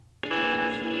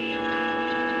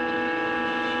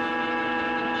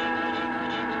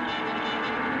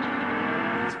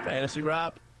Fantasy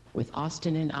Rap with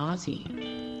Austin and Ozzy.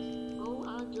 Oh,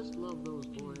 I just love those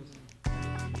boys.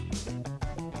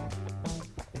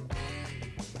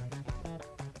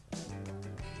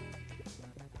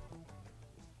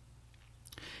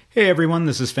 Hey everyone,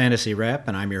 this is Fantasy Rap,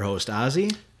 and I'm your host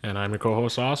Ozzy. And I'm your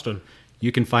co-host Austin.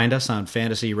 You can find us on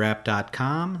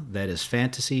fantasyrap.com. That is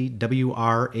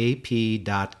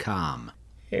fantasywrap.com.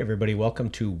 Hey everybody, welcome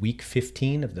to week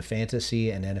 15 of the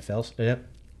Fantasy and NFL.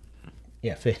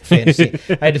 Fantasy.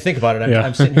 I had to think about it.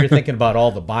 I'm sitting here thinking about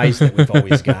all the buys that we've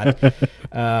always got.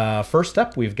 First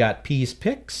up, we've got P's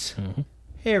Picks. Mm-hmm.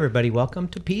 Hey everybody, welcome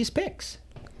to P's Picks.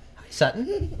 Hi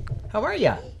Sutton, how are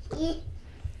ya? Do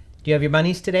you have your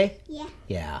bunnies today? Yeah.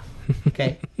 Yeah.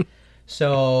 Okay.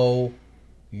 So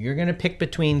you're going to pick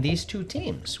between these two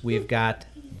teams. We've got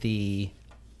the...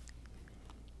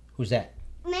 Who's that?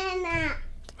 Banana.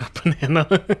 A banana.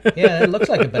 Yeah, it looks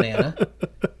like a banana.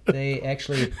 They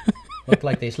actually look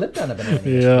like they slipped on a banana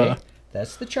yesterday.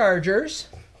 That's the Chargers.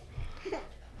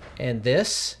 And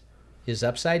this is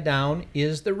upside down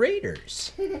is the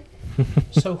Raiders.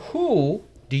 So who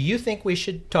do you think we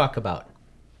should talk about?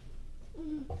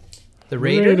 The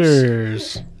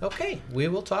Raiders? Okay, we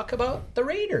will talk about the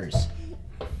Raiders.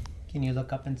 Can you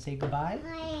look up and say goodbye?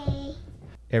 Hi.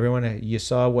 Everyone, you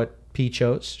saw what P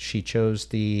chose. She chose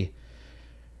the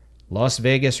Las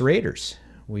Vegas Raiders.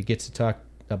 We get to talk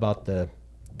about the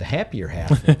happier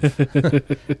half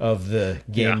of the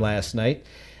game last night.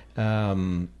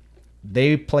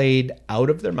 They played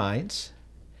out of their minds.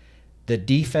 The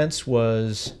defense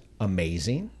was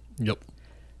amazing. Yep.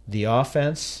 The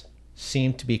offense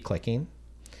seemed to be clicking.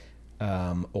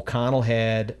 O'Connell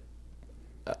had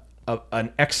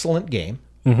an excellent game.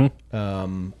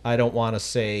 Mm-hmm. I don't want to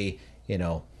say,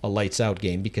 a lights out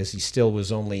game because he still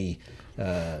was only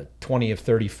 20 of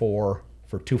 34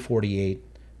 for 248,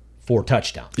 4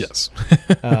 touchdowns. Yes.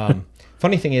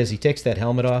 Funny thing is, he takes that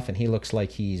helmet off and he looks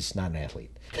like he's not an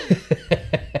athlete.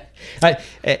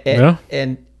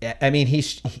 And I mean,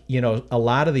 he's, a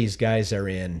lot of these guys are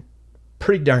in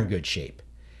pretty darn good shape.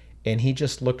 And he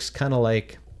just looks kind of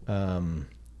like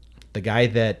the guy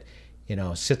that,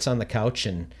 sits on the couch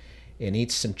and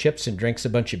eats some chips and drinks a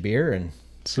bunch of beer. And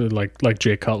So like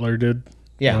Jay Cutler did.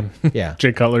 Yeah, yeah.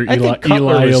 Jay Cutler, I think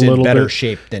Cutler Eli was a little in better bit.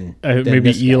 shape than Maybe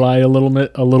this guy. Eli a little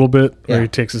bit, where Yeah. he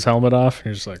takes his helmet off. And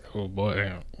you're just like, oh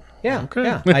boy. Yeah, Okay.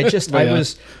 yeah.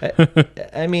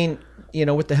 I mean,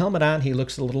 with the helmet on, he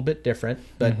looks a little bit different.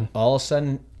 But all of a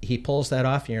sudden, he pulls that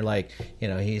off, and you're like,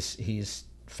 he's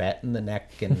fat in the neck,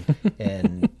 and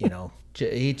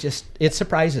it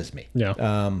surprises me.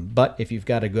 Yeah. But if you've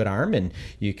got a good arm and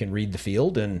you can read the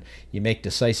field and you make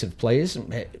decisive plays,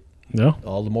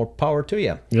 all the more power to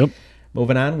you. Yep.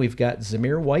 Moving on, we've got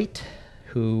Zamir White,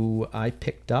 who I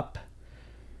picked up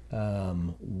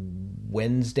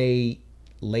Wednesday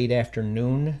late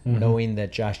afternoon, knowing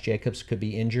that Josh Jacobs could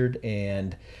be injured,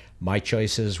 and my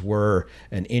choices were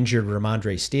an injured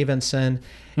Ramondre Stevenson,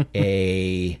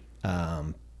 a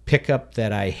pickup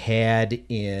that I had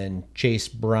in Chase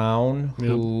Brown,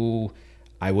 who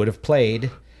I would have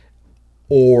played,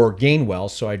 or Gainwell,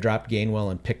 so I dropped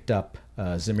Gainwell and picked up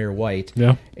Zamir White.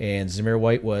 Yeah. And Zamir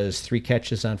White was 3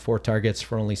 catches on 4 targets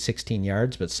for only 16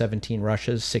 yards, but 17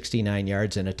 rushes, 69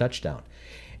 yards, and a touchdown.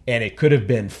 And it could have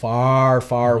been far,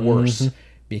 far worse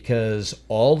because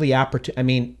all the opportunity. I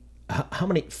mean, how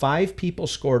many? 5 people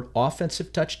scored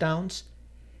offensive touchdowns,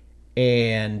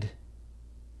 and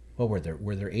what were there?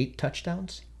 Were there 8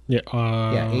 touchdowns? Yeah.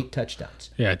 8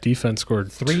 touchdowns. Yeah. Defense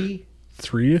scored 3.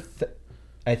 3.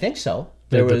 I think so.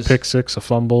 There was a pick six, a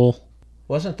fumble.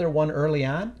 Wasn't there one early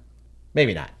on?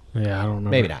 Maybe not. Yeah, I don't remember.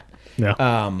 Maybe not. Yeah.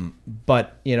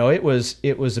 But it was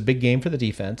a big game for the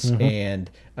defense,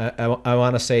 and I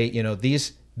want to say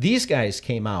these guys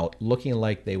came out looking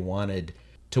like they wanted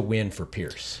to win for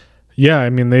Pierce. Yeah, I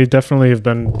mean they definitely have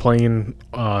been playing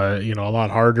a lot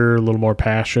harder, a little more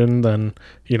passion than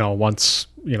once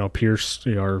Pierce,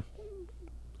 our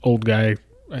old guy.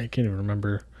 I can't even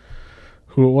remember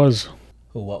who it was.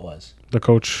 What was the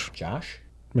coach? Josh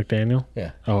McDaniel?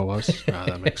 Yeah. Oh, it was?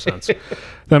 That makes sense.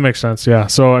 That makes sense, yeah.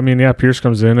 So, I mean, Pierce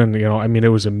comes in and, it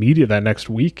was immediate that next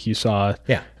week you saw,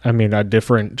 the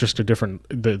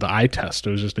eye test.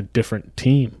 It was just a different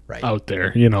team out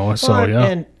there,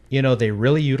 And, they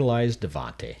really utilized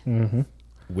Devontae,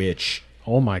 which...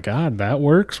 Oh, my God, that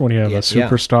works when you have a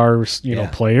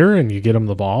superstar, player and you get him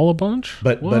the ball a bunch?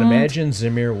 But imagine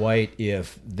Zamir White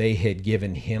if they had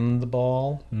given him the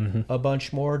ball a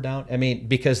bunch more down. I mean,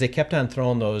 because they kept on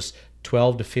throwing those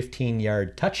 12 to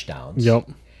 15-yard touchdowns. Yep.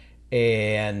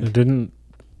 And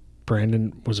Brandon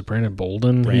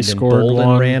Bolden? Brandon He scored Bolden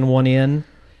one. ran one in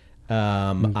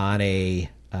on a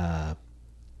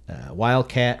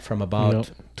Wildcat from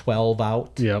about 12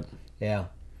 out. Yep. Yeah.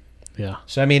 Yeah.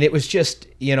 So I mean, it was just,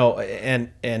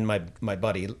 and my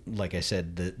buddy, like I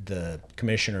said, the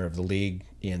commissioner of the league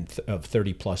of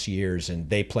 30 plus years, and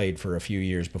they played for a few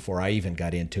years before I even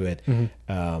got into it.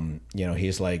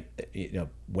 He's like,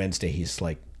 Wednesday, he's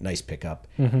like, nice pickup,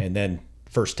 and then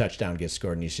first touchdown gets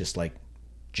scored, and he's just like,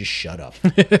 just shut up.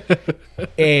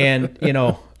 And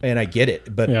and I get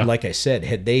it, but like I said,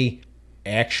 had they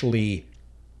actually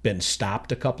been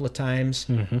stopped a couple of times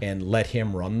and let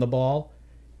him run the ball,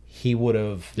 he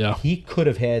could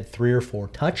have had 3 or 4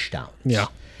 touchdowns. Yeah.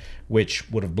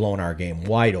 Which would have blown our game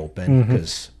wide open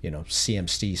because,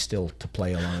 CMC still to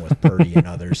play along with Purdy and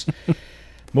others.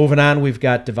 Moving on, we've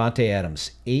got Devontae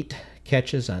Adams, 8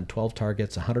 catches on 12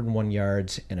 targets, 101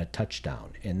 yards, and a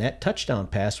touchdown. And that touchdown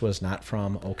pass was not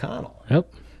from O'Connell.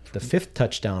 Yep. The 5th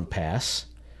touchdown pass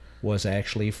was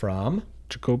actually from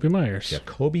Jacoby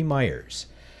Myers.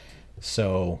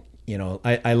 So,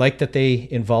 I like that they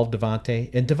involved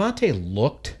Devontae. And Devontae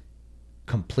looked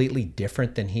completely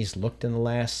different than he's looked in the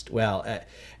last,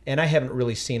 and I haven't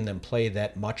really seen them play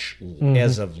that much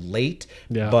as of late.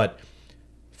 Yeah. But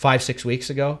 5-6 weeks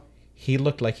ago, he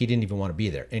looked like he didn't even want to be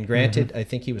there. And granted, I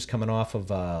think he was coming off of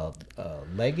a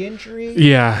leg injury.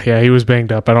 Yeah, he was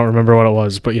banged up. I don't remember what it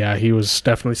was, but yeah, he was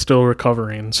definitely still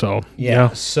recovering. So yeah.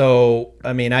 So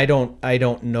I mean, I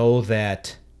don't know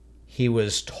that he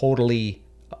was totally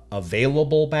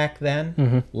available back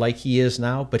then like he is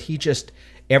now, but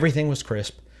everything was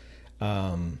crisp.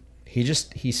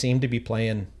 He seemed to be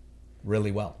playing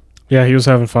really well. Yeah, he was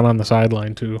having fun on the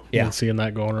sideline too. Yeah, and seeing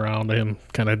that going around, him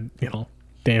kind of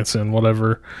dancing,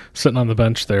 whatever, sitting on the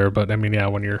bench there. But I mean, yeah,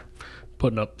 when you're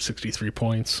putting up 63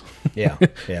 points, yeah,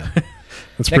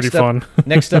 that's pretty fun.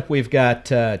 Next up, we've got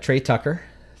Trey Tucker,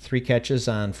 3 catches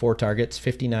on 4 targets,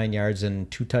 59 yards and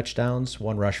 2 touchdowns,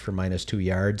 1 rush for -2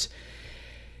 yards.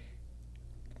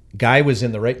 Guy was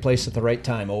in the right place at the right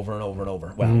time over and over and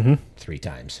over. Well, 3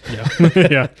 times.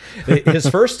 Yeah. His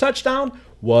first touchdown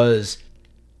was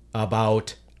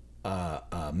about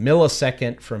a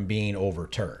millisecond from being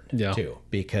overturned, too,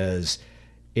 because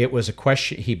it was a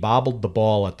question. He bobbled the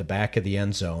ball at the back of the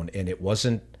end zone, and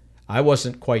I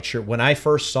wasn't quite sure. When I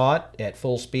first saw it at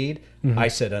full speed, I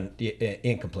said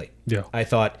incomplete. Yeah. I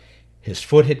thought his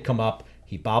foot had come up,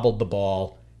 he bobbled the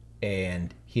ball,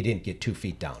 and he didn't get 2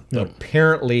 feet down. But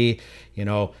apparently,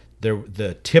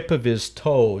 the tip of his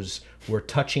toes were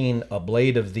touching a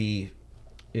blade of do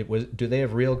they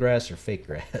have real grass or fake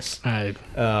grass?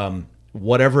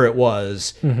 Whatever it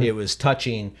was, it was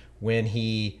touching when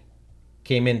he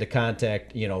came into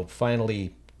contact,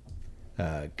 finally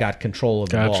got control of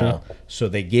the ball. So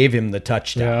they gave him the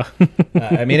touchdown.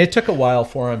 Yeah. I mean, it took a while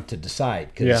for him to decide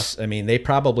because, I mean, they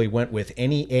probably went with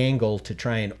any angle to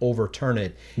try and overturn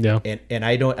it. Yeah. And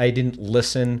I didn't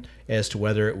listen as to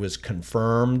whether it was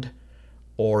confirmed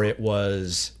or it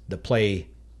was the play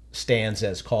stands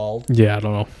as called. Yeah, I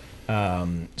don't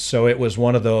know. So it was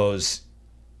one of those,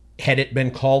 had it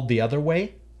been called the other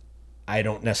way, I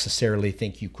don't necessarily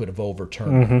think you could have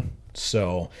overturned it.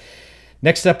 So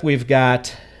next up, we've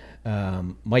got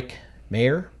Mike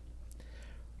Mayer,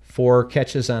 4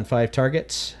 catches on 5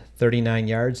 targets, 39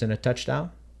 yards and a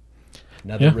touchdown.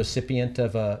 Another recipient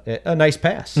of a nice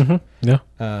pass. Yeah,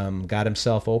 got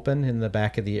himself open in the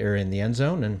back of in the end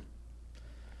zone, and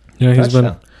he's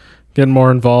been getting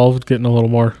more involved, getting a little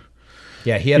more.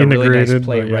 Yeah, he had a really nice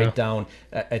play right down.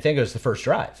 I think it was the first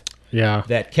drive. Yeah,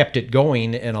 that kept it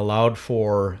going and allowed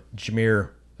for Zamir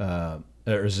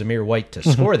White to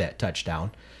score that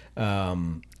touchdown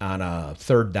on a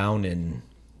 3rd down in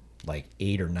like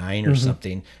 8 or 9 or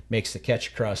something. Makes the catch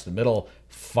across the middle,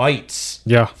 fights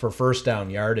for first down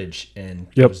yardage,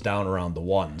 and goes down around the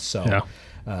 1. So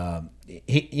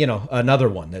he, another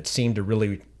one that seemed to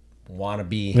really want to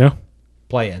be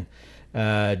playing.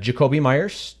 Jacoby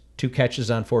Myers, 2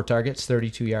 catches on 4 targets,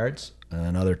 32 yards,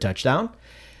 another touchdown.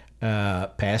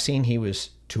 Passing, he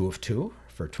was 2 of 2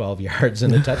 for 12 yards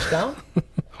and a touchdown.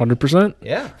 100%.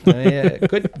 Yeah.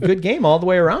 Good game all the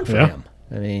way around for him.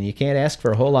 I mean, you can't ask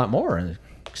for a whole lot more,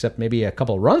 except maybe a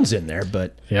couple runs in there.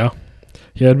 But yeah,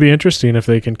 it'd be interesting if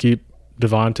they can keep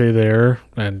Devontae there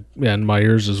and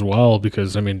Myers as well,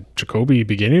 because, I mean, Jacoby,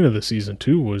 beginning of the season,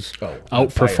 too, was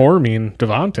outperforming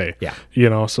Devontae.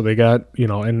 Yeah. So they got,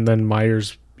 and then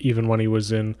Myers, even when he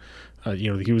was in,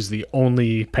 he was the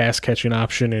only pass catching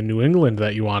option in New England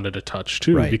that you wanted to touch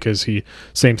too, because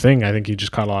same thing. I think he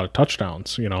just caught a lot of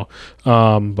touchdowns,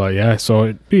 but yeah, so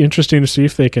it'd be interesting to see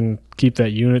if they can keep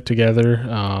that unit together.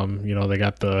 They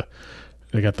got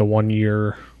the 1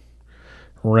 year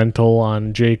rental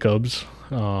on Jacobs.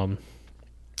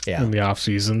 Yeah. in the off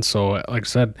season. So, like I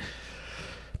said,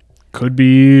 could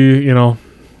be, you know,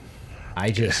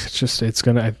 it's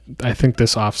gonna. I think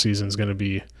this off season is gonna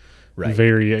be Right.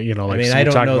 very, you know, like mean, so I we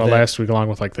don't talked know about that- last week, along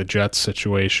with like the Jets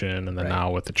situation, and then Right.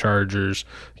 now with the Chargers,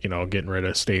 you know, getting rid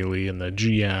of Staley and the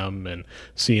GM and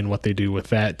seeing what they do with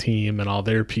that team and all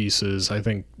their pieces. I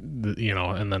think, you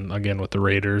know, and then again with the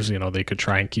Raiders, you know, they could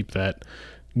try and keep that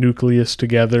nucleus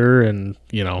together, and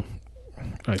you know,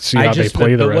 I see how they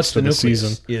play the rest of the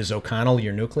season. Is O'Connell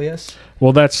your nucleus?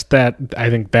 Well, that's that. I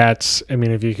think that's. I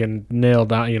mean, if you can nail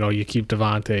down, you know, you keep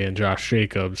Devontae and Josh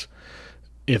Jacobs.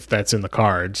 If that's in the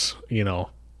cards, you know,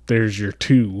 there's your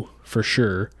two for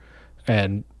sure.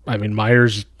 And I mean,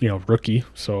 Myers, you know, rookie,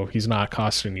 so he's not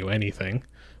costing you anything,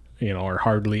 you know, or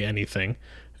hardly anything.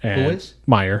 And Who is?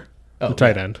 Meyer, Oh, the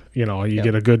tight yeah. end. You know, you Yeah.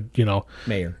 get a good, you know,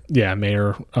 Mayor. yeah,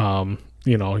 Mayer.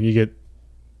 You know, you get,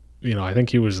 you know, I think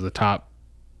he was the top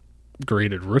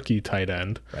graded rookie tight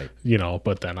end. Right. You know,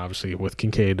 but then obviously with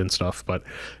Kincaid and stuff. But,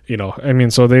 you know, I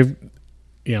mean, so they've,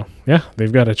 you know, yeah,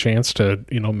 they've got a chance to,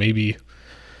 you know, maybe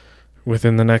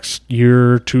within the next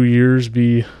year or 2 years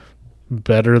be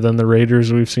better than the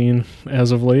Raiders we've seen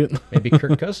as of late. Maybe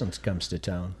Kirk Cousins comes to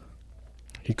town.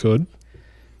 He could.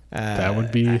 That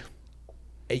would be.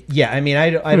 Yeah, I mean,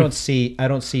 I don't see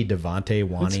Devontae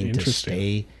wanting to interesting.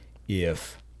 stay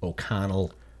if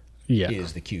O'Connell Yeah,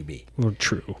 is the QB. well,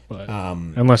 true. But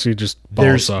unless he just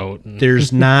There's balls out. And,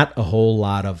 there's not a whole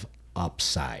lot of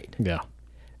upside. yeah.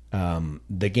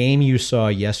 The game you saw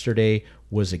yesterday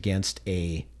was against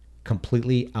a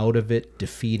completely out of it,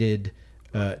 defeated,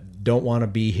 don't want to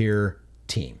be here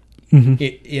team,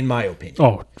 in my opinion.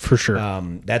 Oh, for sure.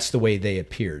 That's the way they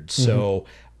appeared. So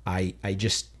I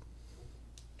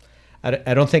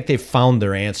don't think they've found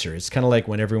their answer. It's kind of like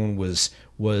when everyone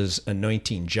was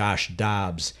anointing Josh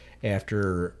Dobbs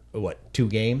after, 2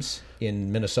 games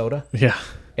in Minnesota yeah.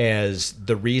 as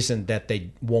the reason that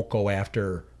they won't go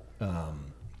after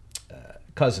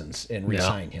Cousins and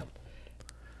re-sign him.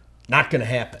 Not going to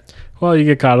happen. Well, you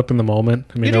get caught up in the moment.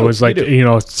 I mean, You it do, was like, you do. you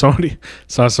know, somebody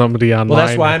saw somebody online. Well,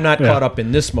 that's why I'm not Yeah. caught up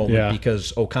in this moment Yeah.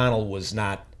 because O'Connell is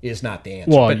not the answer.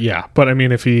 Well, But yeah, but I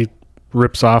mean, if he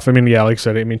rips off, I mean, yeah, like I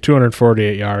said, I mean,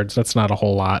 248 yards, that's not a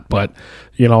whole lot, but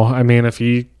you know, I mean, if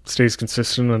he stays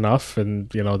consistent enough,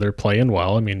 and you know, they're playing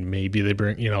well, I mean, maybe they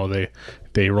bring, you know,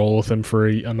 they roll with him for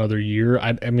another year.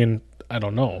 I mean, I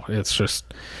don't know. It's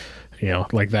just, you know,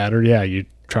 like that, or yeah, you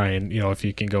try and, you know, if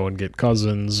you can go and get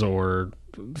Cousins or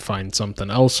find something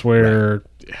elsewhere,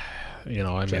 you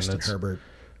know, I mean, Justin it's, Herbert.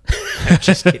 I'm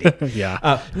just kidding.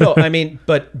 yeah, No, I mean,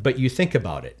 but you think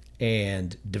about it,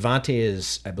 and Devontae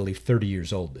is, I believe, 30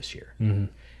 years old this year.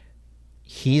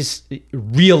 He's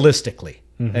realistically,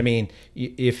 I mean,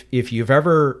 if you've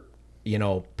ever, you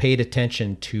know, paid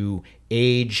attention to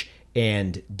age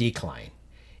and decline,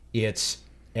 it's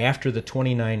after the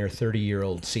 29 or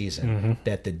 30-year-old season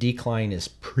that the decline is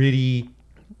pretty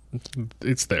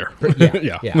it's there.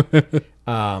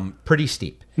 pretty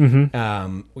steep.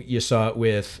 You saw it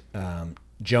with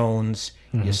Jones.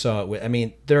 You saw it with. I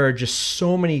mean, there are just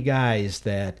so many guys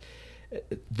that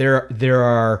there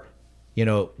are, you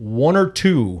know, 1 or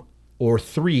 2 or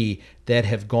 3 that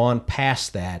have gone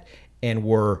past that and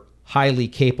were highly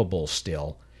capable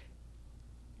still,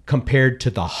 compared to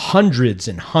the hundreds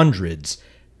and hundreds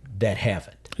that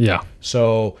haven't. Yeah,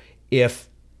 So if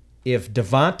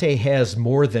Devontae has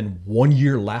more than 1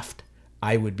 year left,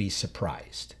 I would be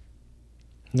surprised.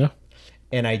 yeah.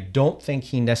 And I don't think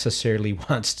he necessarily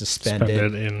wants to spend Spend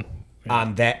it it in.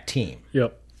 on that team.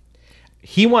 Yep,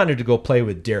 He wanted to go play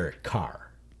with Derek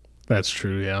Carr. that's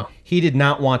true. Yeah, He did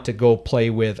not want to go play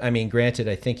with. I mean, granted,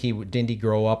 I think didn't he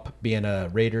grow up being a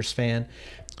Raiders fan,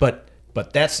 but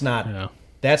that's not Yeah.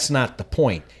 that's not the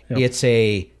point. Yep. It's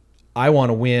I want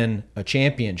to win a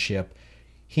championship.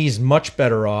 He's much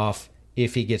better off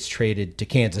if he gets traded to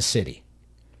Kansas City.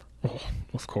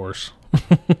 of course.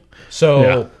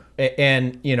 So,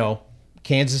 and, you know,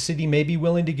 Kansas City may be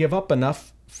willing to give up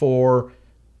enough for,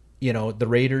 you know, the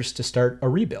Raiders to start a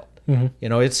rebuild. You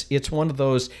know, it's one of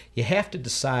those, you have to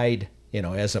decide, you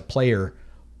know, as a player,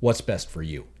 what's best for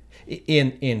you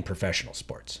in professional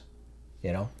sports,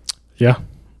 you know? Yeah,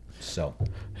 So,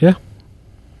 yeah.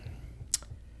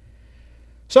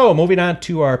 moving on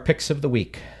to our picks of the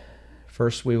week.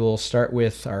 First, we will start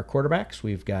with our quarterbacks.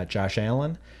 We've got Josh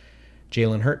Allen,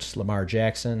 Jalen Hurts, Lamar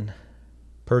Jackson,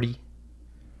 Purdy,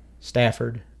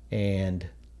 Stafford, and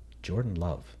Jordan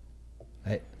Love.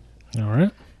 All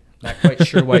right. Not quite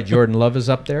sure why Jordan Love is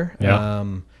up there, Yeah.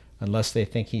 unless they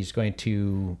think he's going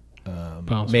to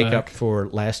make back. up for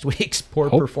last week's poor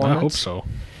I performance. hope so.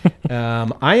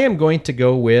 I am going to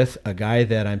go with a guy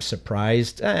that I'm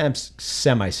semi-surprised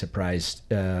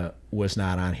was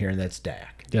not on here, and that's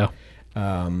Dak. Yeah.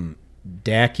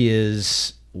 Dak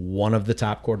is one of the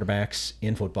top quarterbacks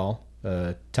in football,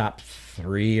 top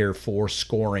 3 or 4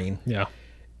 scoring Yeah.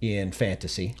 in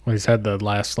fantasy. Well, he's had the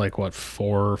last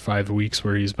 4 or 5 weeks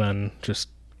where he's been just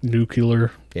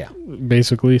nuclear. Yeah.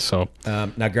 Basically. So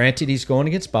Now, granted, he's going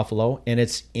against Buffalo, and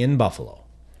it's in Buffalo,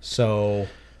 so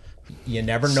you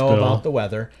never know Still. about the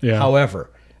weather. Yeah. However,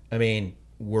 I mean,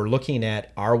 we're looking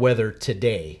at our weather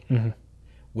today,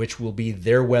 which will be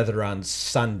their weather on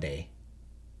Sunday.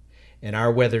 And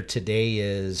our weather today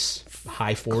is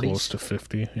high 40s. close to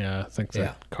 50. Yeah. I think that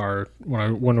Yeah. car,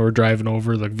 when we were driving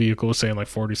over, the vehicle was saying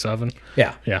 47.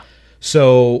 Yeah. Yeah.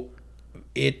 So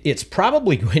it's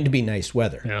probably going to be nice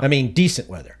weather. Yeah. I mean, decent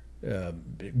weather.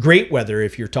 Great weather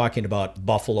if you're talking about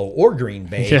Buffalo or Green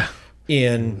Bay Yeah.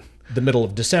 in the middle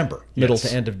of December, middle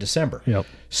Yes. to end of December. Yep.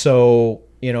 So,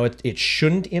 it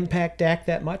shouldn't impact Dak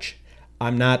that much.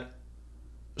 I'm not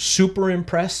super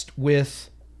impressed with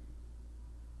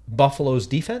Buffalo's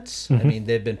defense. I mean,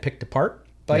 they've been picked apart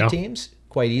by Yeah. teams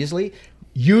quite easily.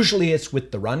 Usually it's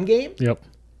with the run game. Yep.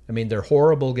 I mean, they're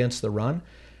horrible against the run.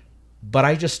 But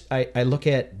I look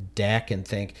at Dak and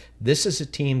think, this is a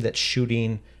team that's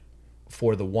shooting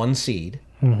for the 1 seed.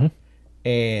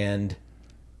 And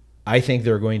I think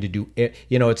they're going to do it.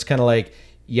 It's kind of like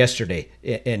yesterday,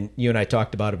 and you and I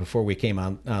talked about it before we came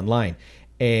online.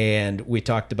 And we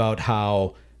talked about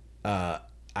how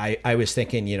I was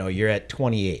thinking, you're at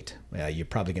 28. You're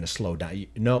probably going to slow down.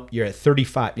 Nope, you're at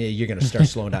 35. You're going to start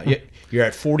slowing down. You're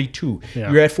at 42.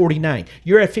 Yeah. You're at 49.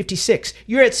 You're at 56.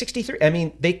 You're at 63. I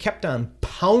mean, they kept on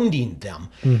pounding them.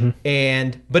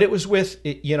 But it was with,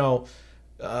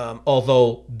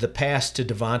 although the pass to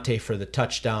Devontae for the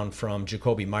touchdown from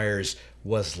Jacoby Myers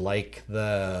was like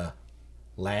the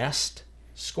last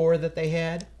score that they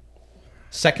had.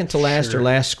 Second to last or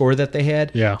last score that they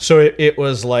had. Yeah. So it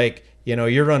was like,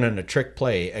 you're running a trick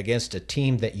play against a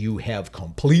team that you have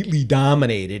completely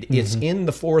dominated. It's in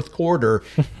the fourth quarter,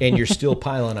 and you're still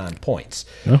piling on points.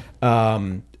 But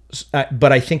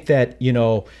I think that,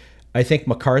 I think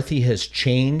McCarthy has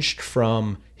changed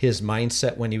from his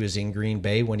mindset when he was in Green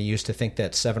Bay, when he used to think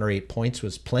that 7 or 8 points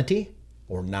was plenty,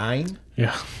 or 9,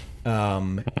 Yeah.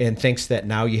 and thinks that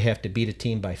now you have to beat a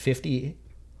team by 50,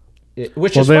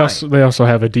 which Well, is fine. they also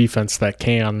have a defense that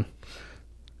can,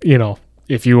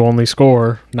 if you only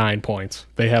score 9 points,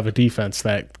 they have a defense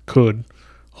that could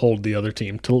hold the other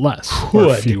team to less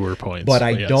or fewer points. But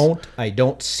yes. I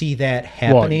don't see that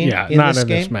happening in not this in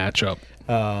game. this matchup.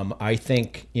 I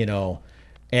think,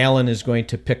 Allen is going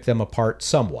to pick them apart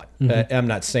somewhat. I'm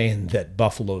not saying that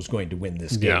Buffalo's going to win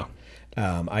this game.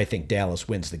 I think Dallas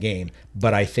wins the game,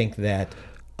 but I think that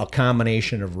a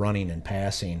combination of running and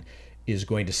passing is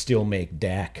going to still make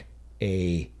Dak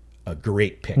a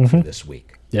great pick for this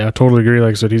week. Yeah, I totally agree.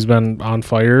 Like I said, he's been on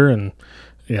fire, and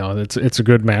it's a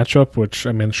good matchup. Which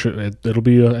I mean, it'll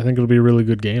be. I think it'll be a really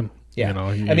good game. Yeah,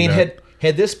 I mean,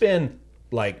 had this been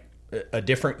like a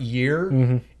different year,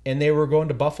 and they were going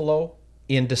to Buffalo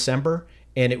in December,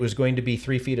 and it was going to be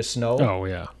 3 feet of snow. Oh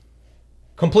yeah,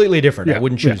 completely different. I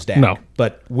wouldn't choose Dak. No.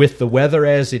 But with the weather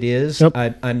as it is, Yep.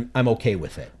 I'm okay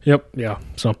with it. Yep. Yeah.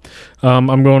 So,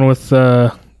 I'm going with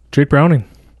Jake Browning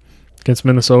against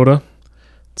Minnesota.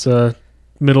 It's a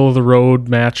middle of the road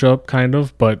matchup, kind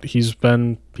of, but he's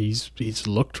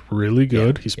looked really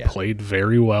good. He's played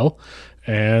very well,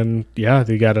 and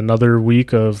they got another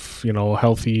week of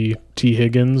healthy T.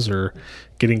 Higgins or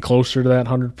getting closer to that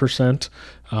 100%.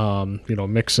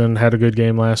 Mixon had a good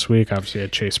game last week. Obviously,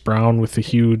 had Chase Brown with the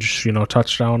huge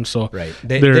touchdown. So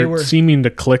they were seeming to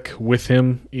click with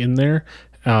him in there.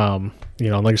 Like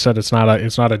I said, it's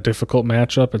not a difficult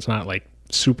matchup. It's not like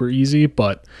super easy,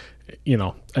 but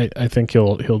I think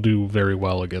he'll do very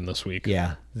well again this week.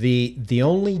 Yeah. The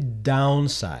only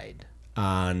downside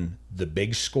on the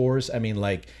big scores, I mean,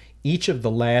 like each of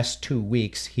the last 2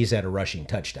 weeks, he's had a rushing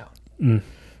touchdown,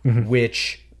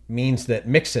 which means that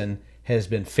Mixon has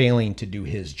been failing to do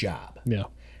his job. Yeah.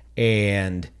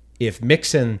 And if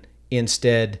Mixon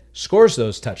instead scores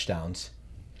those touchdowns,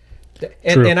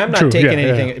 and I'm not taking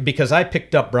anything because I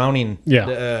picked up Browning. Yeah.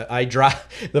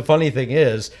 The funny thing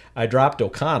is, I dropped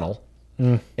O'Connell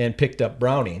and picked up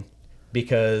Browning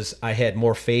because I had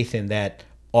more faith in that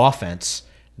offense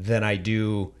than I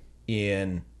do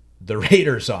in the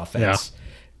Raiders' offense.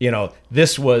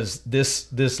 This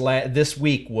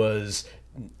week was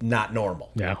not normal.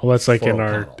 Yeah, well, that's like in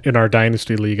our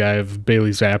dynasty league. I have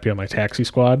Bailey Zappi on my taxi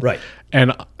squad, Right.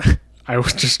 And I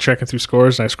was just checking through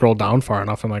scores and I scrolled down far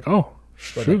enough. I'm like, oh,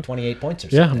 Scored shoot. like 28 points or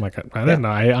something. Yeah, I'm like, I didn't know.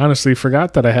 I honestly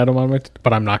forgot that I had him on my.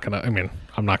 But I'm not gonna.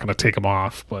 I'm not gonna take him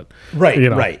off. But Right.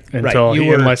 until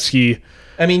unless he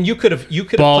I mean, you could have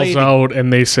balls played out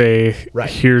and they say, Right.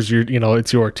 here's your,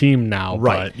 it's your team now.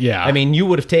 Right. But yeah. I mean, you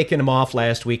would have taken him off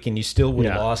last week, and you still would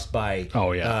have Yeah. lost by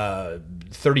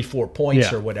 34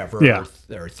 points Yeah. or whatever, Yeah.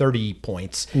 or 30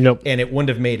 points. Nope. And it wouldn't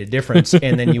have made a difference,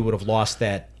 and then you would have lost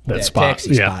that spot,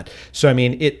 taxi yeah. spot. So I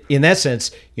mean, it in that sense,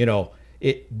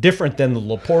 it different than the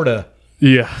Laporta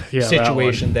yeah.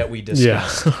 situation that we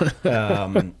discussed.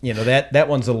 That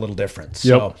one's a little different.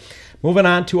 So Yep. moving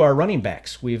on to our running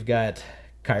backs, we've got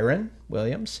Kyron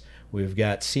Williams, we've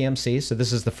got CMC. So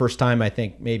this is the first time I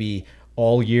think maybe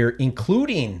all year,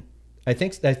 including I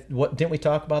think that didn't we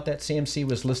talk about that CMC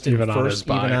was listed Even on first his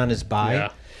bye. even on his bye.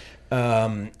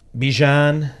 Yeah.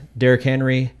 Bijan, Derrick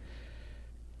Henry,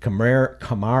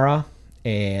 Kamara,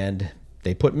 and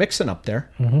they put Mixon up there.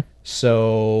 Mm-hmm.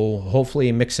 So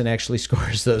hopefully Mixon actually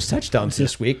scores those touchdowns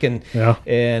this week, and Yeah.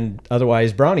 and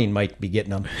otherwise Browning might be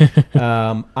getting them.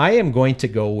 I am going to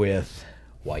go with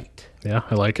White. Yeah,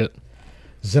 I like it.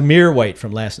 Zamir White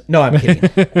from last. No, I'm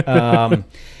kidding.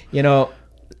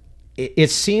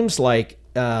 It seems like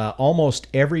almost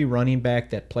every running back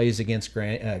that plays against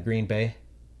Green Bay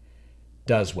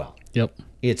does well. Yep.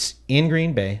 It's in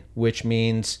Green Bay, which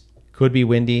means could be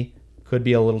windy, could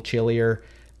be a little chillier.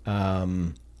 I'd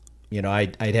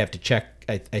have to check.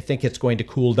 I think it's going to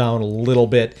cool down a little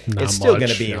bit. Not it's still much,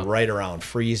 going to be yeah. right around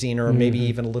freezing, or maybe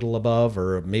even a little above,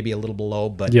 or maybe a little below.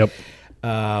 But Yep.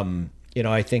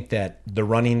 I think that the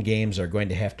running games are going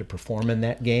to have to perform in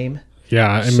that game.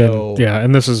 Yeah,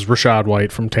 and this is Rashad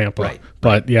White from Tampa. Right,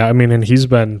 But yeah, and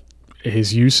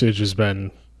his usage has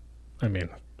been,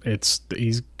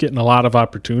 he's getting a lot of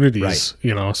opportunities,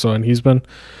 Right. So, and he's been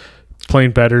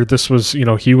playing better. This was,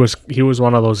 he was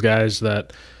one of those guys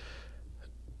that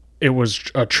it was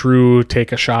a true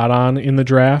take a shot on in the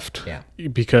draft. Yeah.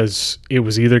 Because it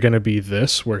was either going to be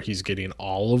this where he's getting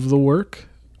all of the work,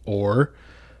 or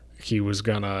he was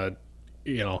going to,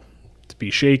 to be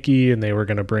shaky, and they were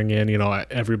going to bring in,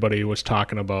 everybody was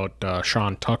talking about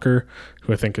Sean Tucker,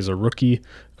 who I think is a rookie.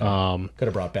 Could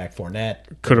have brought back Fournette.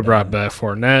 Could have brought back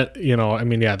Fournette.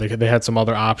 They had some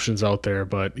other options out there,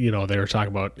 but, they were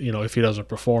talking about, if he doesn't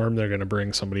perform, they're going to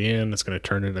bring somebody in. It's going to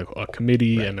turn into a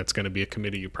committee, Right. and it's going to be a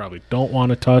committee you probably don't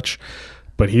want to touch.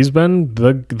 But he's been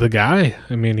the guy.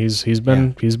 He's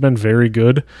been very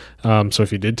good. So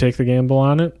if you did take the gamble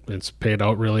on it, it's paid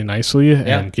out really nicely.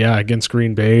 Yeah. And against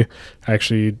Green Bay, I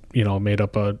actually made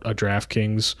up a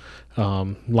DraftKings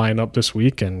lineup this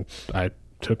week, and I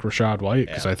took Rashad White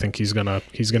because I think he's gonna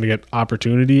get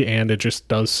opportunity, and it just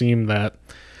does seem that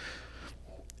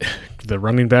the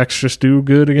running backs just do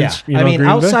good against. Green Bay.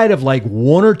 Outside of like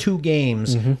one or two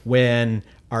games Mm-hmm. when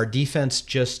our defense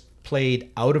just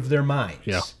played out of their minds.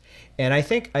 Yeah. And I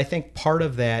think part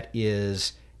of that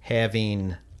is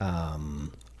having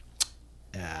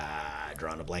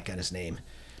drawing a blank on his name,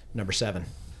 number 7.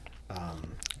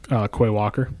 Quay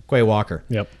Walker. Quay Walker.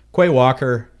 Yep. Quay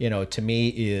Walker, to me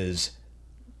is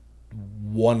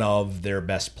one of their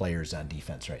best players on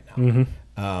defense right now.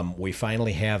 Mm-hmm. We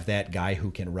finally have that guy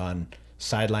who can run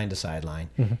sideline to sideline.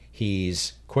 Mm-hmm.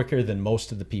 He's quicker than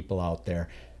most of the people out there,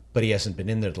 but he hasn't been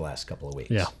in there the last couple of weeks.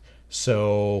 Yeah.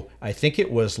 So I think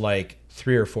it was like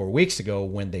 3 or 4 weeks ago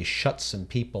when they shut some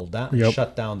people down, Yep.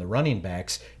 shut down the running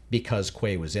backs because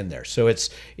Quay was in there. So it's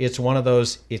one of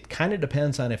those. It kind of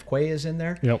depends on if Quay is in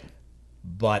there. Yep.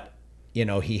 But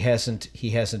he hasn't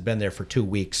been there for 2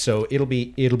 weeks. So it'll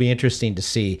be interesting to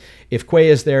see if Quay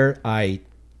is there. I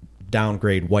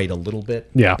downgrade White a little bit.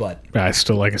 Yeah. But I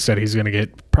still, like I said, he's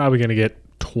probably going to get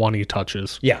 20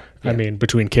 touches. Yeah.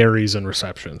 Between carries and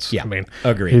receptions. Yeah.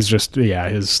 Agreed. He's just,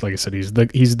 like I said, he's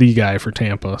the guy for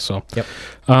Tampa. So, Yep.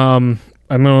 I'm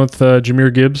going with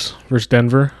Jahmyr Gibbs versus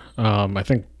Denver. I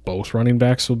think both running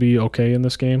backs will be okay in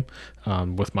this game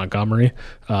with Montgomery.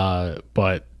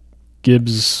 But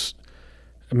Gibbs,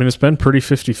 it's been pretty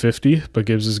 50-50, but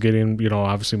Gibbs is getting,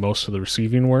 obviously most of the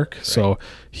receiving work. Right. So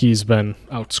he's been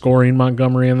outscoring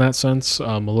Montgomery in that sense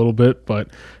a little bit. But,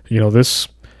 this,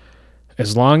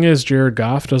 as long as Jared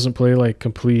Goff doesn't play like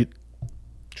complete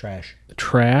trash,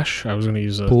 I was going to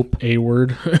use Poop. A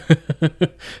word,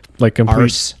 like complete,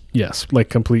 Arse. yes, like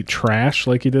complete trash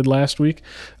like he did last week.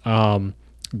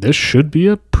 This should be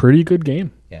a pretty good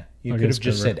game. Yeah. You could have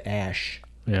just said Ash.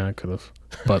 Yeah, I could have.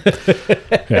 But,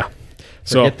 yeah.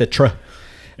 So Forget the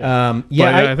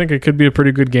I think it could be a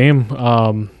pretty good game.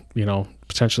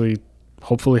 Potentially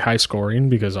hopefully high scoring,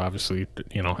 because obviously,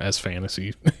 as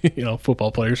fantasy,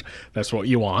 football players, that's what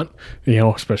you want,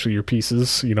 especially your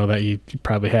pieces, that you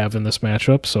probably have in this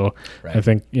matchup. So Right. I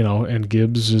think, and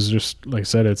Gibbs is just, like I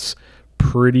said, it's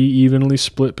pretty evenly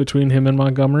split between him and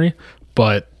Montgomery,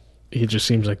 but it just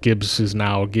seems like Gibbs is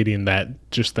now getting that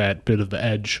bit of the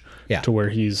edge to where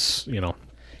he's,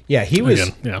 Yeah, he was.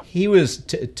 Again, yeah. He was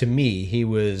to me. He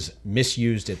was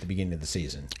misused at the beginning of the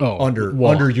season. Oh,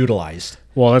 underutilized.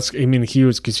 Well,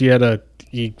 because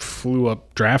he flew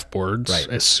up draft boards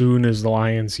as soon as the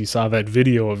Lions. He saw that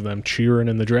video of them cheering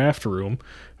in the draft room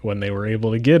when they were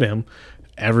able to get him.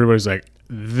 Everybody's like,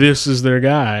 "This is their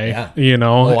guy,"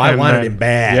 Oh, I wanted him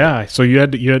bad. Yeah, so you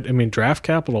had. Draft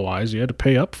capital wise, you had to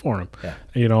pay up for him. Yeah.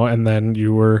 And then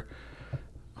you were.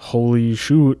 Holy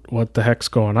shoot, what the heck's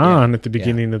going on at the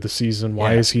beginning of the season?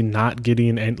 Why is he not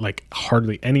getting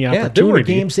hardly any opportunity? Yeah, there were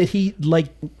games that he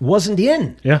wasn't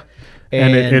in. Yeah.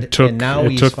 And it took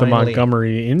the Montgomery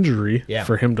Montgomery injury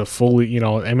for him to fully,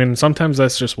 sometimes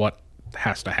that's just what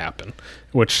has to happen,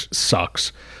 which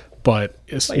sucks. But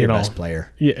it's, your best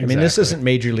player. Yeah, I mean, this isn't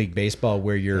Major League Baseball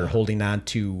where you're holding on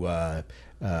to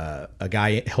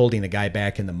holding a guy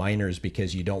back in the minors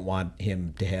because you don't want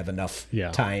him to have enough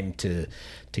time to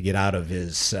get out of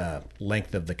his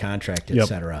length of the contract,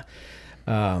 etc.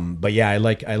 But yeah, I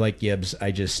like Gibbs.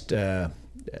 I just that'll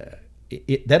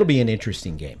be an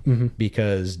interesting game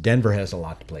because Denver has a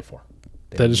lot to play for.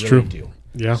 That is true.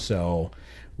 Yeah. So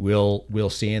we'll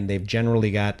see, and they've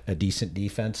generally got a decent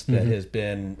defense that has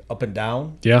been up and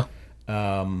down. Yeah.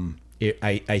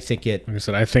 I think it. Like I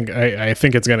said, I think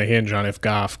it's going to hinge on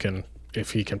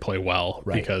if he can play well,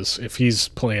 because if he's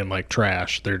playing like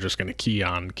trash, they're just going to key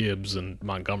on Gibbs and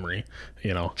Montgomery.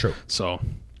 True. So,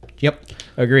 yep,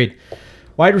 agreed.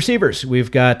 Wide receivers,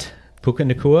 we've got Puka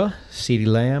Nacua, CeeDee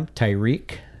Lamb,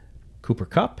 Tyreek, Cooper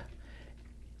Kupp,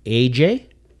 AJ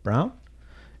Brown,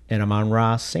 and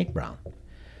Amon-Ra St. Brown.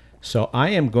 So I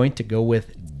am going to go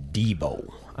with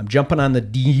Debo. I'm jumping on the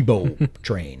Debo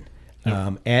train.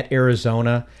 At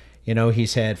Arizona,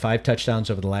 he's had 5 touchdowns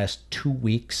over the last 2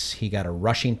 weeks. He got a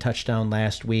rushing touchdown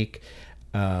last week.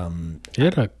 He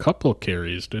had a couple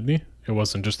carries, didn't he? It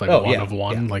wasn't just one of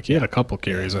one. Yeah, he had a couple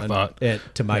carries, I thought.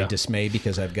 To my dismay,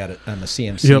 because I'm a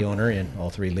CMC owner in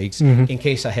all 3 leagues, in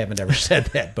case I haven't ever said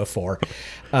that before.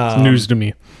 It's news to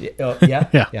me. Yeah.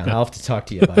 I'll have to talk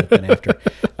to you about it then after.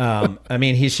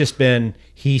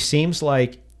 He seems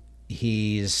like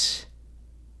he's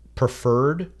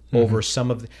preferred over some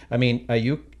of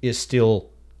Ayuk is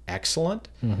still excellent,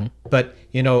 but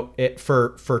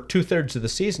for 2/3 of the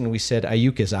season we said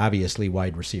Ayuk is obviously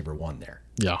wide receiver 1 there.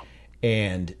 Yeah.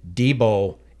 And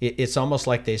Debo, it's almost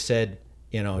like they said,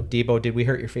 Debo, did we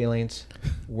hurt your feelings?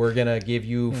 We're gonna give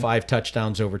you 5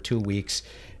 touchdowns over 2 weeks,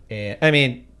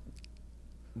 and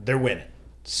they're winning.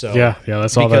 So yeah,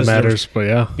 that's all that matters.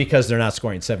 But because they're not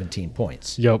scoring 17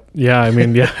 points. Yep. Yeah.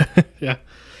 Yeah.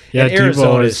 Yeah,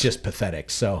 Arizona is just pathetic.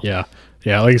 So yeah.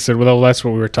 Like I said, well, that's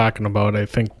what we were talking about. I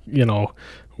think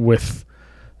with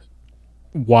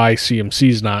why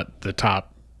CMC's not the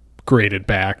top graded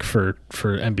back for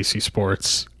NBC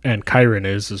Sports, and Kyron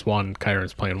is one.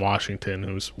 Kyron's playing Washington,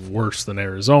 who's worse than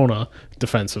Arizona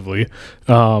defensively.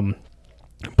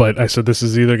 But I said this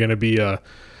is either going to be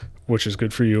which is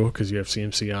good for you because you have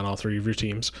CMC on all 3 of your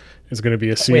teams. It's going to be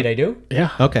a Wait, I do? Yeah.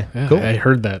 Okay, yeah, cool. I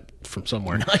heard that from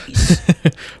somewhere. Nice.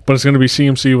 But it's going to be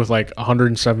CMC with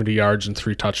 170 yards and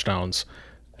 3 touchdowns.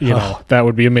 That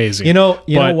would be amazing.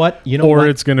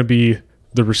 It's going to be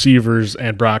the receivers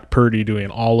and Brock Purdy doing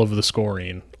all of the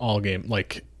scoring all game.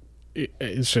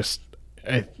 It's just...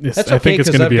 I think it's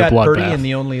going to be a bloodbath. I've got Purdy in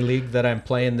the only league that I'm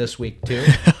playing this week too.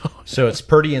 So it's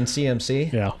Purdy and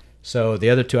CMC. Yeah. So the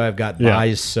other 2 I've got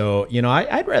buys. So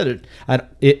I'd rather,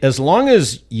 as long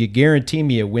as you guarantee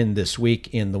me a win this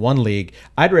week in the one league,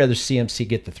 I'd rather CMC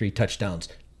get the 3 touchdowns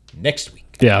next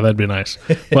week. Yeah, that'd be nice.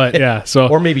 But so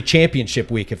or maybe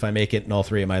championship week if I make it in all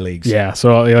 3 of my leagues. Yeah.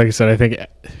 So like I said, I think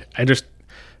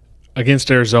against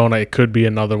Arizona, it could be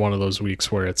another one of those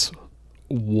weeks where it's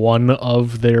one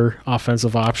of their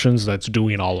offensive options that's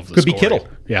doing all of the could scoring. Be Kittle.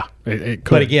 Yeah, it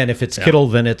could. But again, if it's Kittle,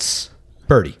 then it's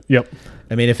Purdy. Yep.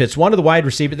 If it's one of the wide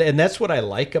receivers, and that's what I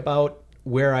like about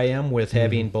where I am with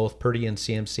having both Purdy and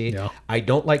CMC. Yeah. I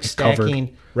don't like stacking.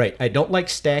 Covered. Right. I don't like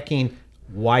stacking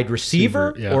wide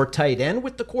receiver or tight end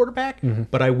with the quarterback,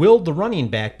 but I will the running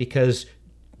back because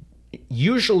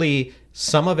usually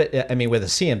some of it, with a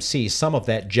CMC, some of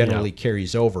that generally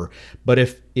carries over. But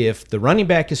if the running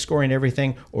back is scoring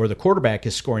everything or the quarterback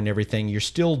is scoring everything, you're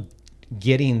still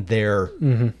getting there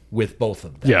with both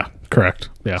of them. Yeah, correct.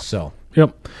 Yeah. So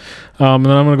Yep. And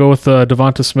then I'm going to go with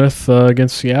Devonta Smith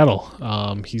against Seattle.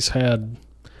 He's had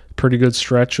a pretty good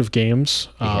stretch of games.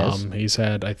 He's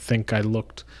had, I think I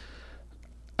looked,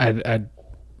 I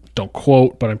don't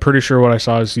quote, but I'm pretty sure what I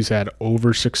saw is he's had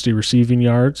over 60 receiving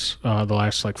yards the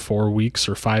last like 4 weeks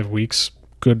or 5 weeks.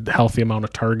 Good, healthy amount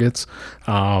of targets.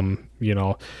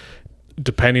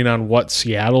 Depending on what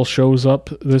Seattle shows up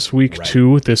this week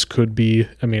too, this could be,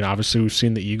 I mean, obviously we've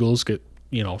seen the Eagles get,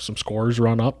 some scores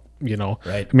run up.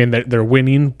 Right. I mean, they're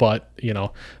winning, but,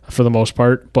 for the most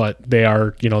part, but they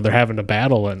are, they're having to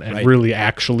battle and really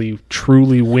actually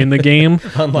truly win the game.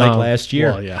 Unlike last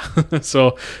year. Well, yeah.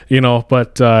 So,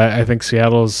 but I think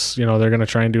Seattle's, they're going to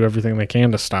try and do everything they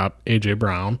can to stop A.J.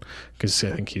 Brown because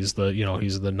I think he's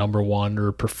the number one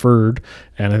or preferred.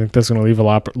 And I think that's going to leave a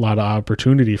lot of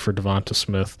opportunity for Devonta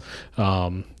Smith. I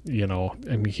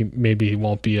mean, maybe he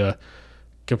won't be a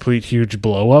complete huge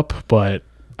blow up, but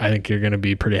I think you're going to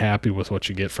be pretty happy with what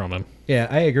you get from him. Yeah,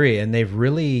 I agree. And they've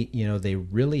really, they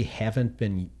really haven't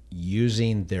been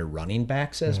using their running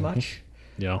backs as much.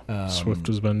 Yeah, Swift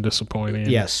has been disappointing.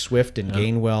 Yes, Swift and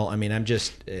Gainwell. I mean, I'm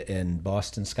just in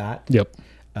Boston Scott. Yep.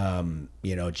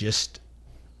 Just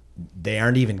they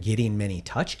aren't even getting many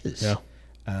touches. Yeah.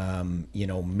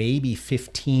 Maybe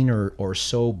 15 or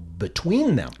so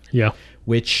between them. Yeah.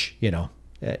 Which,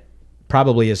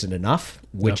 probably isn't enough,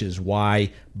 which is why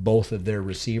both of their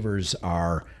receivers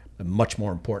are much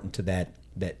more important to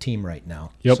that team right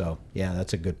now. Yep. So, yeah,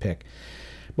 that's a good pick.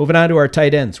 Moving on to our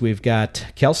tight ends, we've got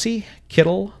Kelsey,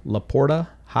 Kittle, Laporta,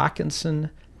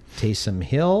 Hawkinson, Taysom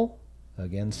Hill,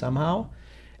 again somehow,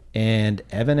 and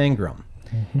Evan Ingram.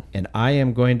 Mm-hmm. And I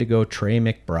am going to go Trey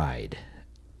McBride.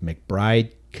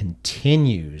 McBride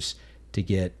continues to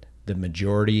get the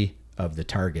majority of the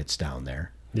targets down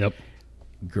there. Yep.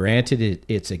 Granted,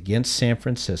 it's against San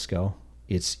Francisco.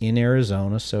 It's in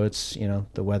Arizona, so it's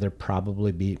the weather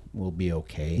probably will be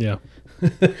okay. Yeah.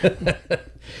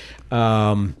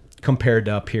 Compared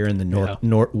to up here in the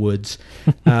North Woods.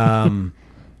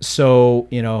 So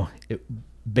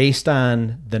based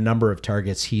on the number of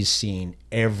targets he's seen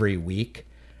every week,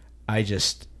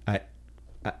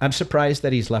 I'm surprised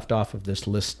that he's left off of this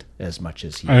list as much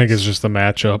as he is. I think it's just the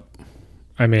matchup.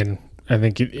 I mean,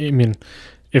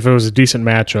 if it was a decent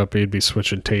matchup, he'd be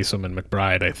switching Taysom and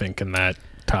McBride, I think, in that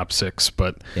top 6.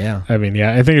 But, yeah. I mean,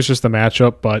 I think it's just the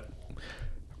matchup. But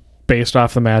based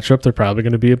off the matchup, they're probably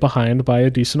going to be behind by a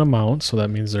decent amount. So that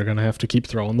means they're going to have to keep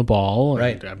throwing the ball.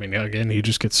 Right. And, I mean, again, he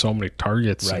just gets so many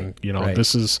targets. Right. And,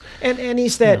 this is... And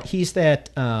he's that, he's the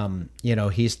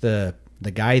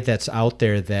guy that's out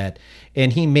there that...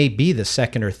 And he may be the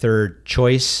second or third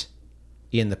choice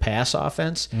in the pass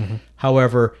offense. Mm-hmm.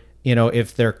 However...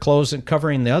 if they're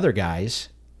covering the other guys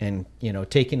and,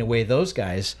 taking away those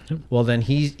guys, well, then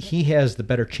he has the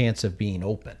better chance of being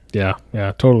open. Yeah,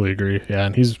 totally agree. Yeah,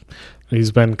 and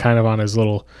he's been kind of on his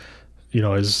little,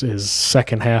 his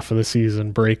second half of the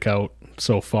season breakout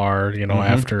so far,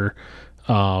 after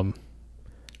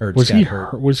was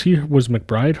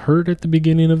McBride hurt at the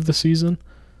beginning of the season?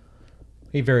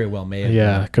 He very well may have.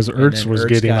 Yeah, because Ertz was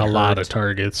getting a lot of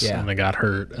targets, and they got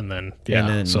hurt, and then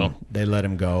so they let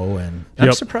him go. And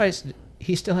I'm surprised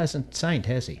he still hasn't signed,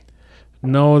 has he?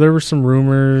 No, there were some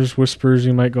rumors, whispers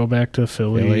he might go back to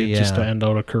Philly just to end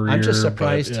out a career. I'm just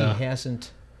surprised he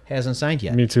hasn't signed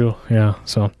yet. Me too. Yeah.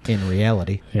 So in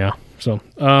reality, yeah. So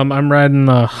I'm riding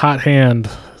a hot hand.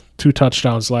 2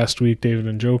 touchdowns last week, David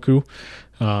Njoku.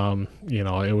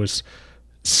 It was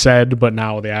said, but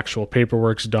now the actual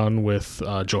paperwork's done with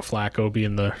Joe Flacco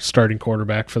being the starting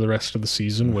quarterback for the rest of the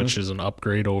season, which is an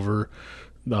upgrade over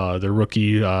the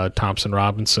rookie Thompson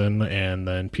Robinson and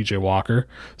then PJ Walker.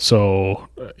 So,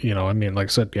 like I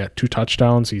said, 2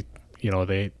 touchdowns.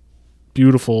 They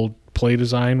beautiful play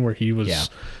design where he was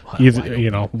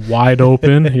wide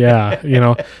open.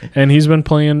 And he's been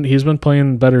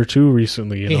playing better too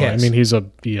recently.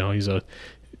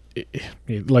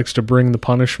 He likes to bring the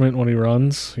punishment when he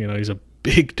runs. He's a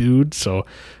big dude, so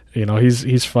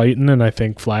he's fighting, and I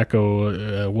think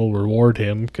Flacco will reward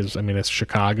him because it's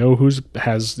Chicago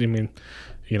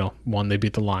one, they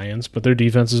beat the Lions, but their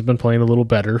defense has been playing a little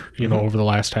better, over the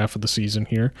last half of the season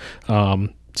here.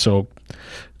 So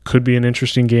could be an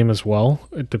interesting game as well.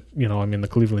 The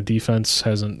Cleveland defense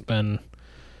hasn't been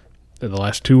the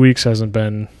last 2 weeks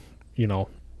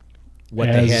what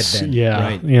they had been.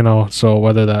 Yeah, right. So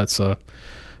whether that's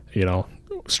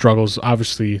struggles,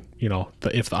 obviously,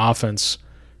 if the offense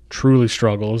truly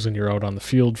struggles and you're out on the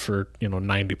field for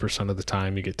 90% of the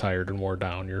time, you get tired and wore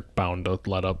down, you're bound to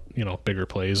let up bigger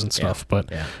plays and stuff.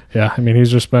 But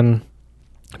he's just been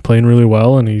playing really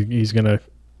well, and I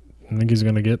think he's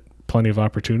gonna get plenty of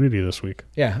opportunity this week.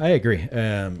 Yeah, I agree.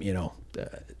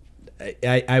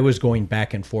 I was going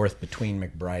back and forth between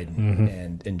McBride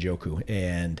and Njoku,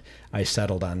 and I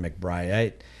settled on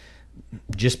McBride.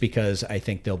 Just because I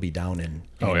think they'll be down and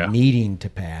needing to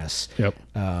pass. Yep.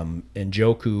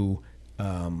 Njoku,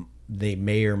 they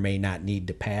may or may not need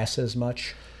to pass as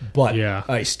much, but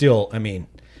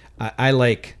I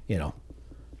like, Yeah,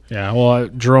 well,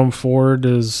 Jerome Ford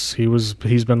he's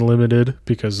been limited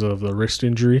because of the wrist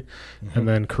injury, and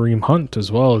then Kareem Hunt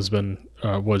as well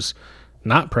was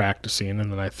not practicing,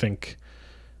 and then I think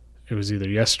it was either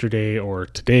yesterday or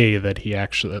today that he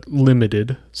actually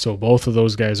limited. So both of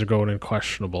those guys are going in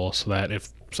questionable. So that if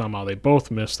somehow they both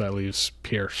miss, that leaves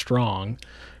Pierre Strong,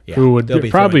 who would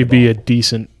probably be a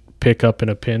decent pickup in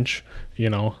a pinch.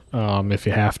 If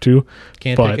you have to.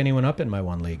 Can't pick anyone up in my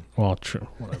one league. Well, true,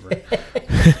 whatever.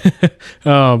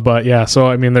 But yeah, so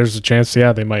I mean, there's a chance,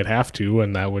 they might have to,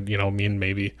 and that would, mean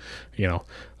maybe,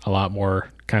 a lot more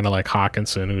kind of like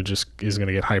Hawkinson, who just is going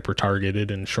to get hyper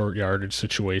targeted in short yardage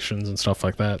situations and stuff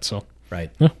like that. So right.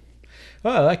 Yeah.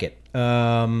 Well, I like it.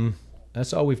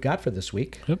 That's all we've got for this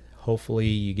week. Yep. Hopefully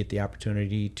you get the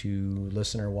opportunity to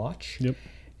listen or watch. Yep.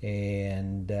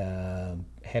 And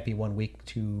happy 1 week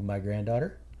to my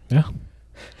granddaughter. Yeah.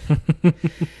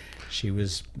 She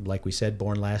was, like we said,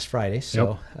 born last Friday.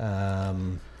 So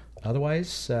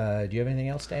otherwise, do you have anything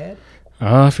else to add?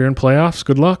 If you're in playoffs,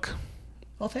 good luck.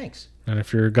 Well, thanks. And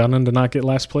if you're gunning to not get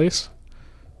last place,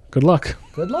 good luck.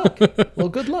 Good luck. Well,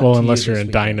 good luck. Well, unless you're in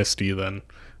Dynasty, then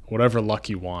whatever luck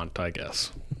you want, I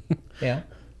guess. Yeah.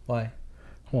 Why?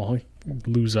 Well,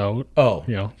 lose out. Oh,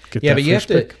 get that but you have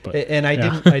to. pick, and I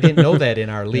didn't know that in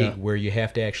our league where you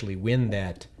have to actually win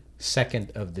that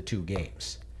second of the 2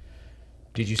 games.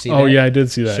 Did you see that? Oh yeah, I did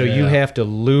see that. So you have to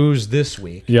lose this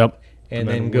week. Yep. And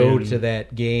then go to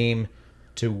that game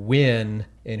to win,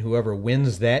 and whoever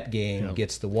wins that game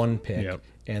gets the 1 pick,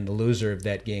 and the loser of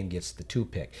that game gets the 2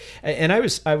 pick. And I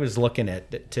was looking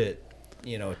at to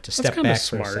step back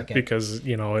for a second, because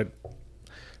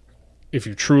if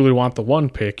you truly want the 1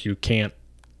 pick, you can't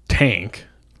tank.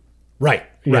 Right.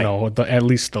 At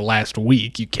least the last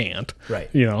week you can't. Right.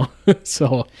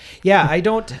 So. Yeah, I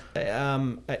don't.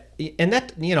 And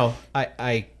that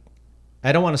I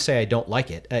don't want to say I don't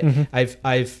like it.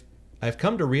 I've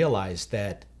come to realize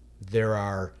that there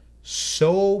are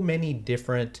so many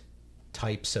different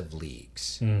types of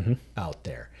leagues out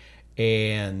there,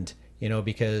 and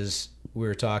because we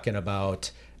were talking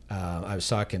about. I was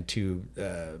talking to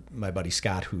my buddy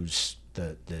Scott, who's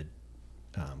the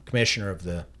commissioner of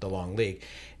the Long League,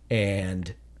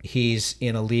 and he's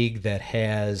in a league that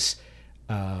has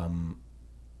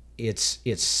it's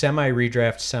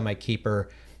semi-redraft, semi-keeper.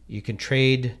 You can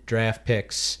trade draft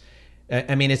picks.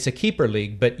 I mean, it's a keeper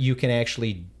league, but you can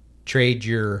actually trade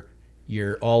your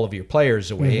all of your players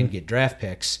away and get draft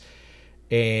picks.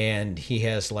 And he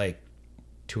has like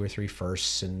 2 or 3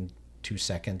 firsts and 2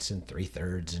 seconds and 3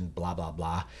 thirds and blah blah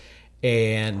blah,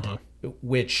 and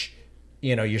which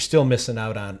you're still missing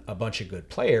out on a bunch of good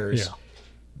players,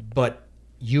 but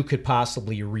you could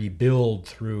possibly rebuild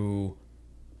through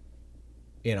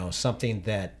something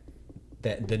that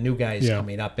the new guys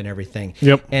coming up and everything.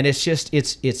 Yep. And it's just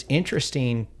it's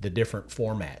interesting, the different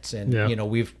formats, and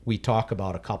we talk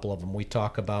about a couple of them. We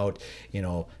talk about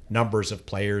numbers of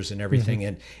players and everything,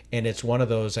 and it's one of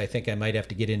those. I think I might have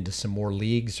to get into some more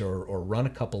leagues or run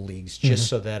a couple leagues just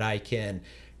so that I can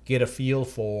get a feel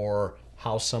for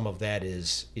how some of that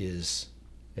is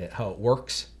how it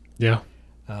works. Yeah.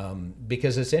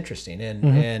 Because it's interesting,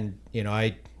 and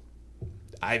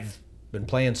I've been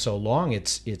playing so long,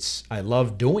 it's I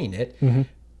love doing it,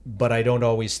 but I don't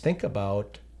always think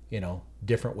about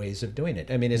different ways of doing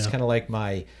it. I mean, it's kind of like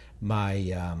my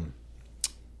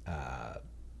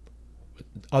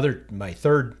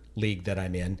third league that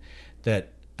I'm in,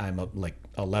 that I'm like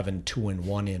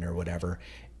 11-2-1 in or whatever,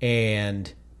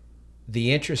 and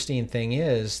the interesting thing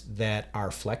is that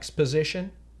our flex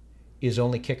position is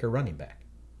only kicker, running back.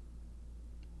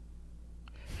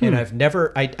 And I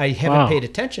haven't paid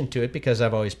attention to it because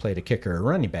I've always played a kicker or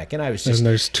running back. And I was just. And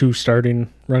there's 2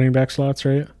 starting running back slots,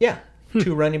 right? Yeah.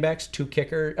 2 running backs, 2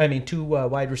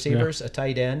 wide receivers, a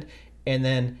tight end, and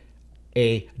then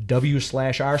a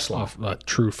W/R slot. A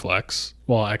true flex.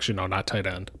 Well, actually, no, not tight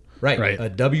end. Right. A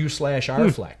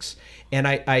W/R flex. And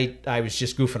I was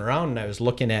just goofing around, and I was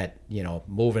looking at,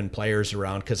 moving players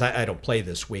around because I don't play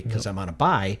this week because I'm on a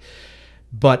bye.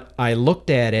 But I looked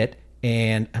at it.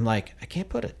 And I'm like, I can't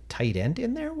put a tight end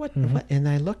in there? What? And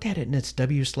I looked at it, and it's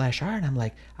W/R, and I'm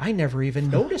like, I never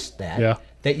even noticed that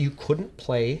you couldn't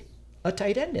play a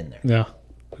tight end in there. Yeah.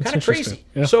 Kind of crazy.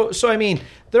 Yeah. So I mean,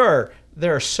 there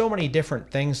there are so many different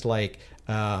things. Like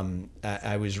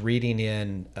I was reading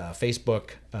in a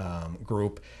Facebook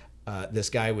group, this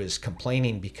guy was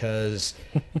complaining because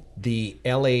the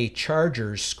LA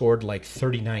Chargers scored like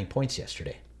 39 points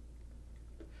yesterday.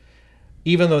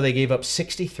 Even though they gave up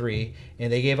 63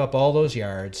 and they gave up all those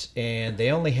yards and they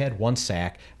only had 1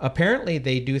 sack. Apparently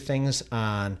they do things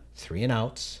on 3 and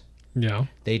outs. Yeah.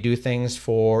 They do things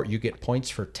for, you get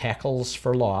points for tackles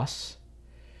for loss,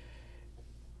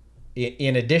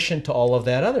 in addition to all of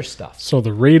that other stuff. So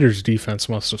the Raiders defense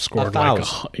must have scored like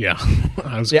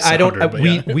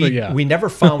we never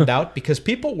found out because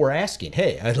people were asking,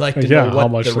 hey, I'd like to know how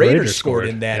what much the Raiders scored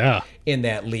in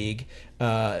that league.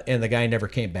 And the guy never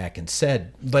came back and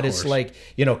said, but it's like,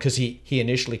 because he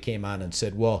initially came on and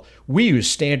said, well, we use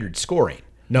standard scoring.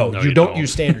 No, you don't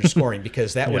use standard scoring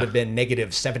because that would have been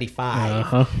negative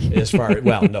 75 as far.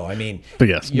 Well, no, I mean, but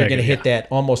yes, you're going to hit that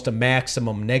almost a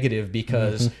maximum negative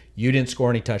because you didn't score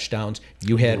any touchdowns.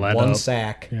 You had 1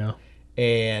 sack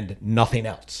and nothing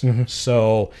else.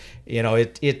 So,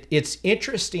 it's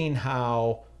interesting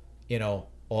how,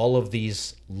 all of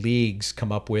these leagues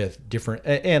come up with different,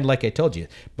 and like I told you,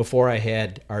 before I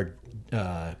had our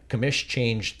commish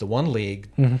changed the one league,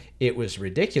 it was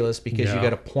ridiculous because you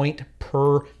got a point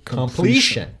per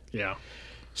completion. Yeah.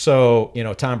 So,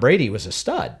 Tom Brady was a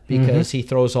stud because he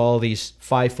throws all these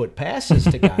 5-foot passes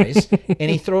to guys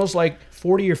and he throws like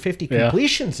 40 or 50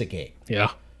 completions a game.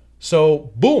 Yeah.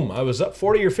 So, boom, I was up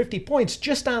 40 or 50 points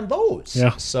just on those.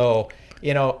 Yeah. So,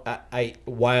 I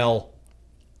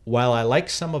while I like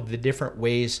some of the different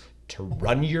ways to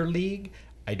run your league,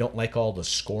 I don't like all the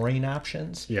scoring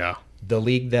options. Yeah. The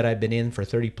league that I've been in for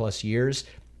 30 plus years,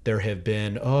 there have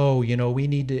been, we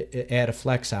need to add a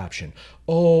flex option.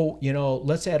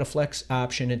 Let's add a flex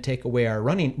option and take away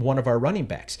one of our running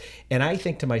backs. And I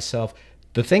think to myself,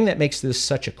 the thing that makes this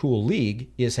such a cool league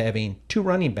is having 2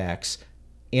 running backs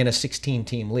in a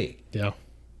 16-team league. Yeah.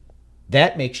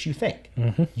 That makes you think.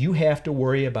 You have to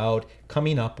worry about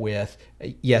coming up with,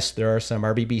 yes, there are some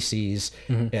RBBCs,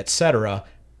 et cetera,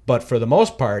 but for the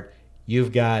most part,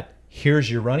 you've got, here's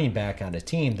your running back on a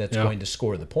team that's going to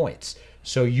score the points.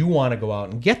 So you want to go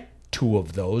out and get 2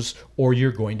 of those or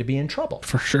you're going to be in trouble.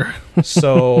 For sure.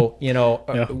 So,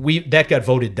 that got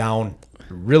voted down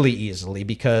really easily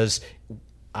because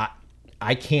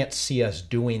I can't see us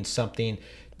doing something.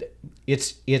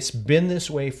 It's been this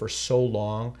way for so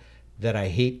long that I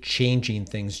hate changing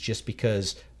things just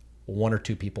because 1 or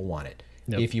 2 people want it.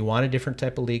 Yep. If you want a different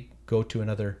type of league, go to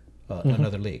another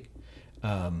league.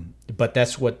 But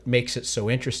that's what makes it so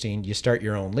interesting. You start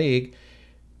your own league.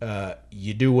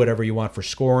 You do whatever you want for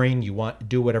scoring.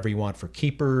 Do whatever you want for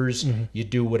keepers. You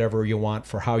do whatever you want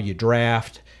for how you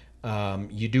draft.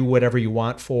 You do whatever you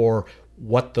want for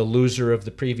what the loser of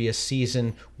the previous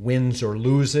season wins or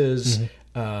loses.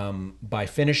 By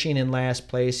finishing in last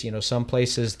place. Some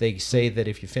places they say that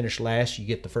if you finish last, you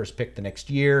get the first pick the next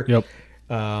year. Yep.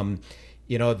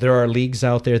 There are leagues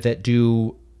out there that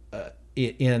do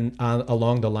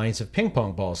along the lines of ping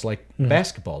pong balls, like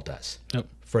basketball does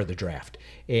for the draft.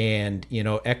 And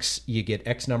you get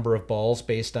X number of balls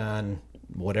based on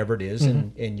whatever it is,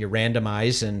 and you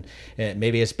randomize, and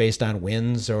maybe it's based on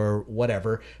wins or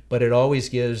whatever. But it always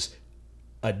gives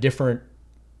a different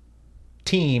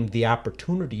team the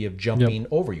opportunity of jumping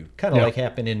over you, kind of like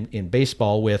happened in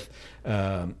baseball with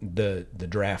the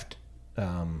draft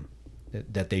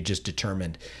that they just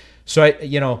determined. So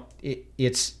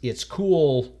it's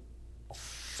cool,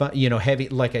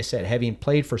 like I said, having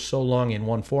played for so long in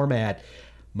one format,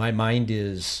 my mind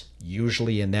is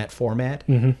usually in that format,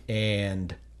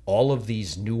 and all of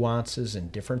these nuances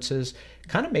and differences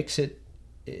kind of makes it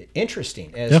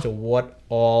interesting as to what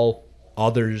all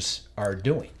others are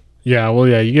doing. Yeah, well,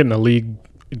 you get in a league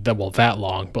that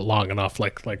long, but long enough,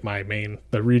 like the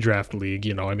redraft league,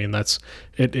 that's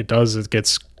it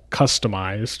gets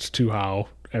customized to how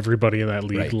everybody in that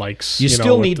league likes. You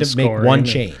still need to make one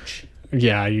change.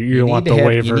 Yeah, you want the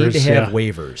waivers. You need to have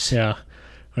waivers. Yeah.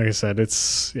 Like I said,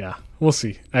 we'll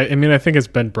see. I mean, I think it's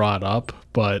been brought up,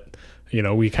 but we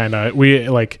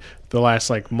like the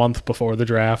last month before the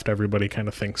draft, everybody kind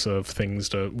of thinks of things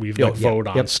to vote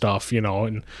on stuff,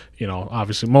 and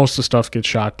obviously most of the stuff gets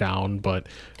shot down, but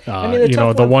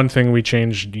the one thing we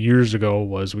changed years ago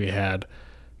was we had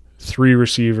 3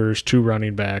 receivers, 2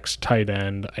 running backs, tight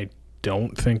end. I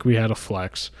don't think we had a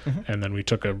flex, and then we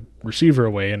took a receiver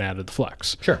away and added the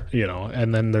flex. Sure.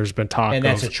 And then there's been talk and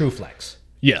that's a true flex.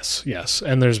 Yes.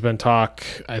 And there's been talk,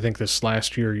 I think this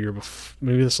last year,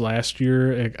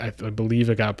 I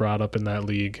believe it got brought up in that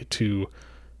league to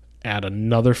add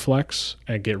another flex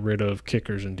and get rid of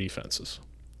kickers and defenses.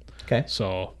 Okay.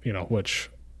 So,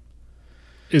 which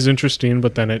is interesting,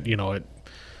 but then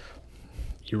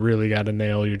you really got to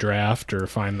nail your draft or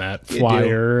find that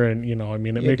flyer, and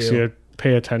it makes you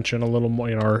pay attention a little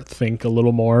more, or think a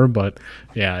little more. But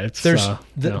yeah, it's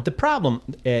the problem,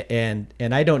 and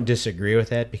I don't disagree with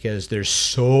that, because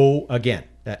there's again,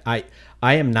 I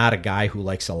am not a guy who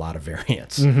likes a lot of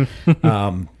variance.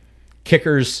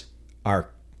 Kickers are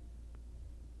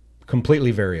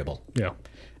completely variable. Yeah.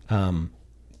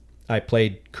 I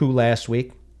played Koo last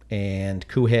week, and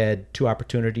Koo had 2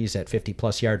 opportunities at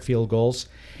 50-plus yard field goals,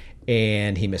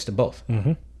 and he missed them both.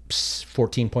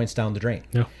 14 points down the drain.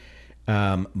 Yeah.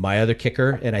 My other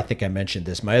kicker, and I think I mentioned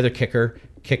this, my other kicker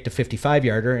kicked a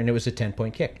 55-yarder, and it was a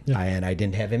 10-point kick, and I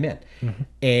didn't have him in.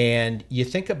 And you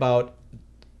think about,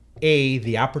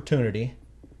 the opportunity,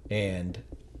 and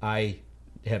I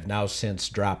have now since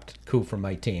dropped Koo from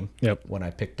my team when I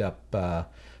picked up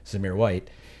Zamir White,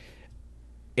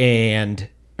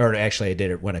 or actually I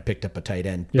did it when I picked up a tight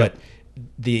end. But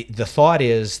the thought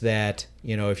is that,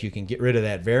 if you can get rid of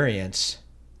that variance,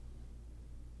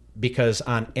 because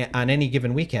on any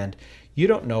given weekend, you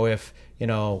don't know if,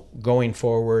 going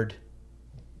forward,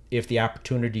 if the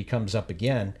opportunity comes up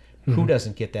again, who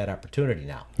doesn't get that opportunity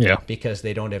now? Yeah. Because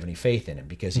they don't have any faith in him,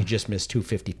 because he just missed 2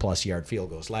 50-plus yard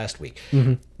field goals last week.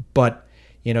 But,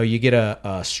 you get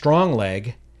a strong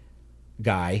leg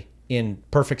guy in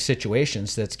perfect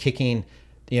situations that's kicking,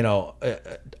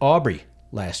 Aubrey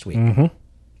last week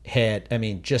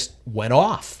just went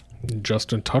off.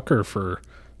 Justin Tucker for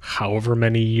however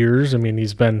many years. I mean,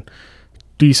 he's been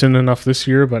decent enough this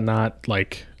year, but not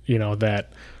like, that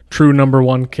true number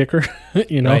 1 kicker,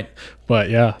 Right. But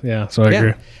yeah. So I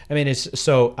agree. I mean,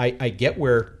 I get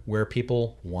where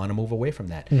people want to move away from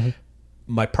that.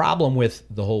 My problem with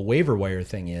the whole waiver wire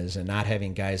thing is, and not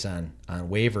having guys on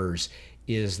waivers,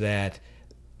 is that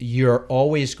you're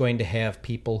always going to have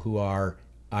people who are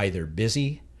either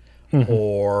busy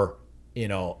or,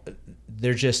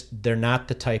 they're not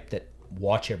the type that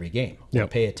watch every game or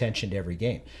pay attention to every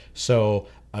game. So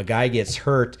a guy gets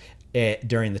hurt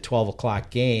during the 12 o'clock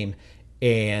game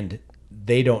and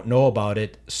they don't know about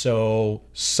it. So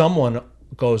someone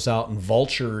goes out and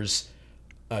vultures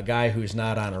a guy who's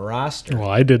not on a roster. Well,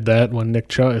 I did that when Nick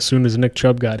Chubb, as soon as Nick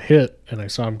Chubb got hit and I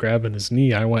saw him grabbing his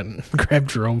knee, I went and grabbed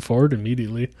Jerome Ford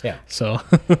immediately. Yeah. So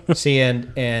see,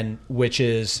 and which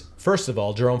is, first of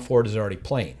all, Jerome Ford is already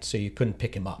playing, so you couldn't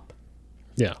pick him up.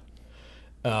 Yeah.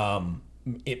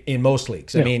 In most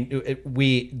leagues. I mean,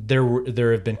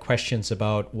 there have been questions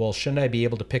about, well, shouldn't I be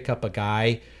able to pick up a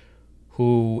guy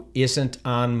who isn't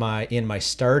in my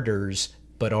starters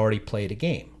but already played a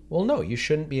game? Well, no, you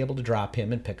shouldn't be able to drop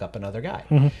him and pick up another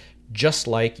guy. Just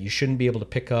like you shouldn't be able to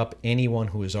pick up anyone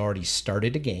who has already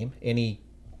started a game, any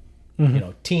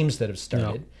teams that have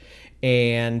started,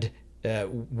 and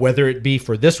whether it be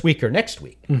for this week or next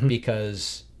week,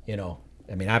 because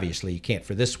obviously you can't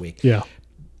for this week. Yeah.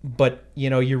 But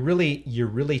you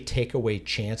really take away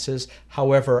chances.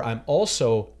 However, I'm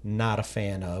also not a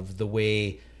fan of the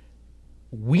way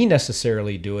we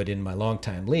necessarily do it in my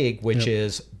longtime league, which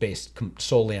is based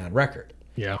solely on record.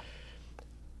 Yeah.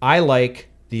 I like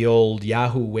the old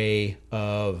Yahoo way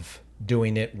of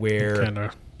doing it,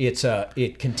 where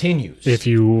it continues. If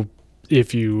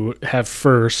you have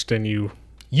first and you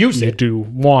do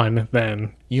one,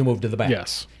 then you move to the back.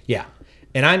 Yes. Yeah.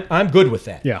 And I'm good with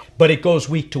that. Yeah. But it goes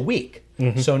week to week.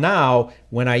 So now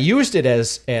when I used it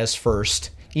as first,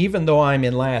 even though I'm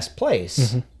in last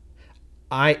place,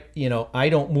 I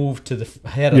don't move to the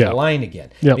head of the line again.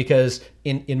 Because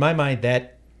in my mind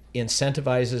that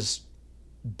incentivizes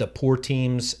the poor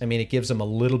teams. I mean, it gives them a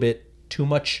little bit too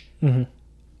much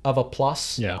of a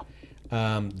plus. Yeah.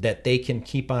 That they can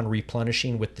keep on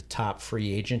replenishing with the top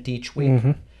free agent each week.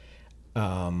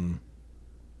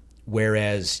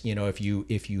 Whereas, if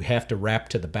you have to wrap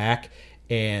to the back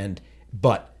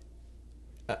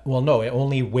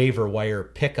only waiver wire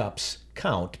pickups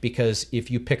count, because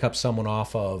if you pick up someone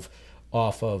off of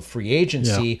free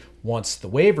agency once the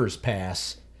waivers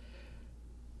pass,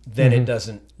 then it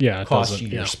doesn't cost you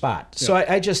your spot. So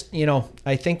I just,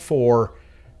 I think for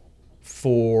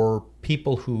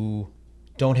people who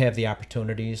don't have the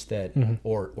opportunities that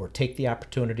or take the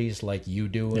opportunities like you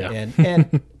do,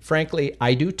 and frankly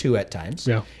I do too at times,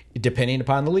 depending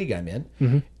upon the league I'm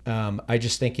in. I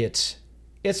just think it's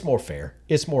more fair,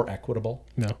 it's more equitable.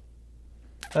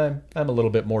 I'm a little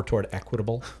bit more toward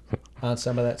equitable on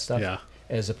some of that stuff,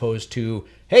 as opposed to,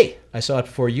 hey, I saw it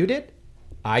before you did,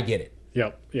 I get it.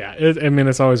 Yep. Yeah.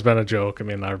 It's always been a joke. I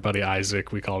mean, our buddy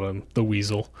Isaac, we called him the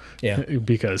Weasel. Yeah.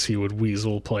 Because he would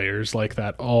weasel players like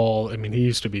that he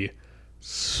used to be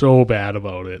so bad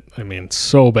about it. I mean,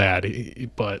 so bad.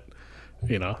 But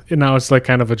and now it's like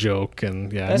kind of a joke,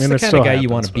 and yeah, That's I mean, the it kind still of guy you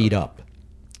happens, want to but beat up.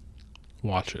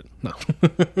 Watch it. No.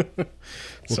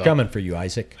 We're coming for you,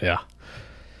 Isaac. Yeah.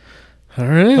 All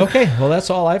right. Okay, well, that's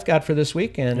all I've got for this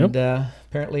week, and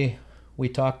apparently we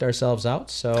talked ourselves out,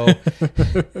 so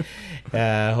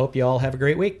hope you all have a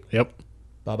great week. Yep.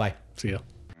 Bye-bye. See ya.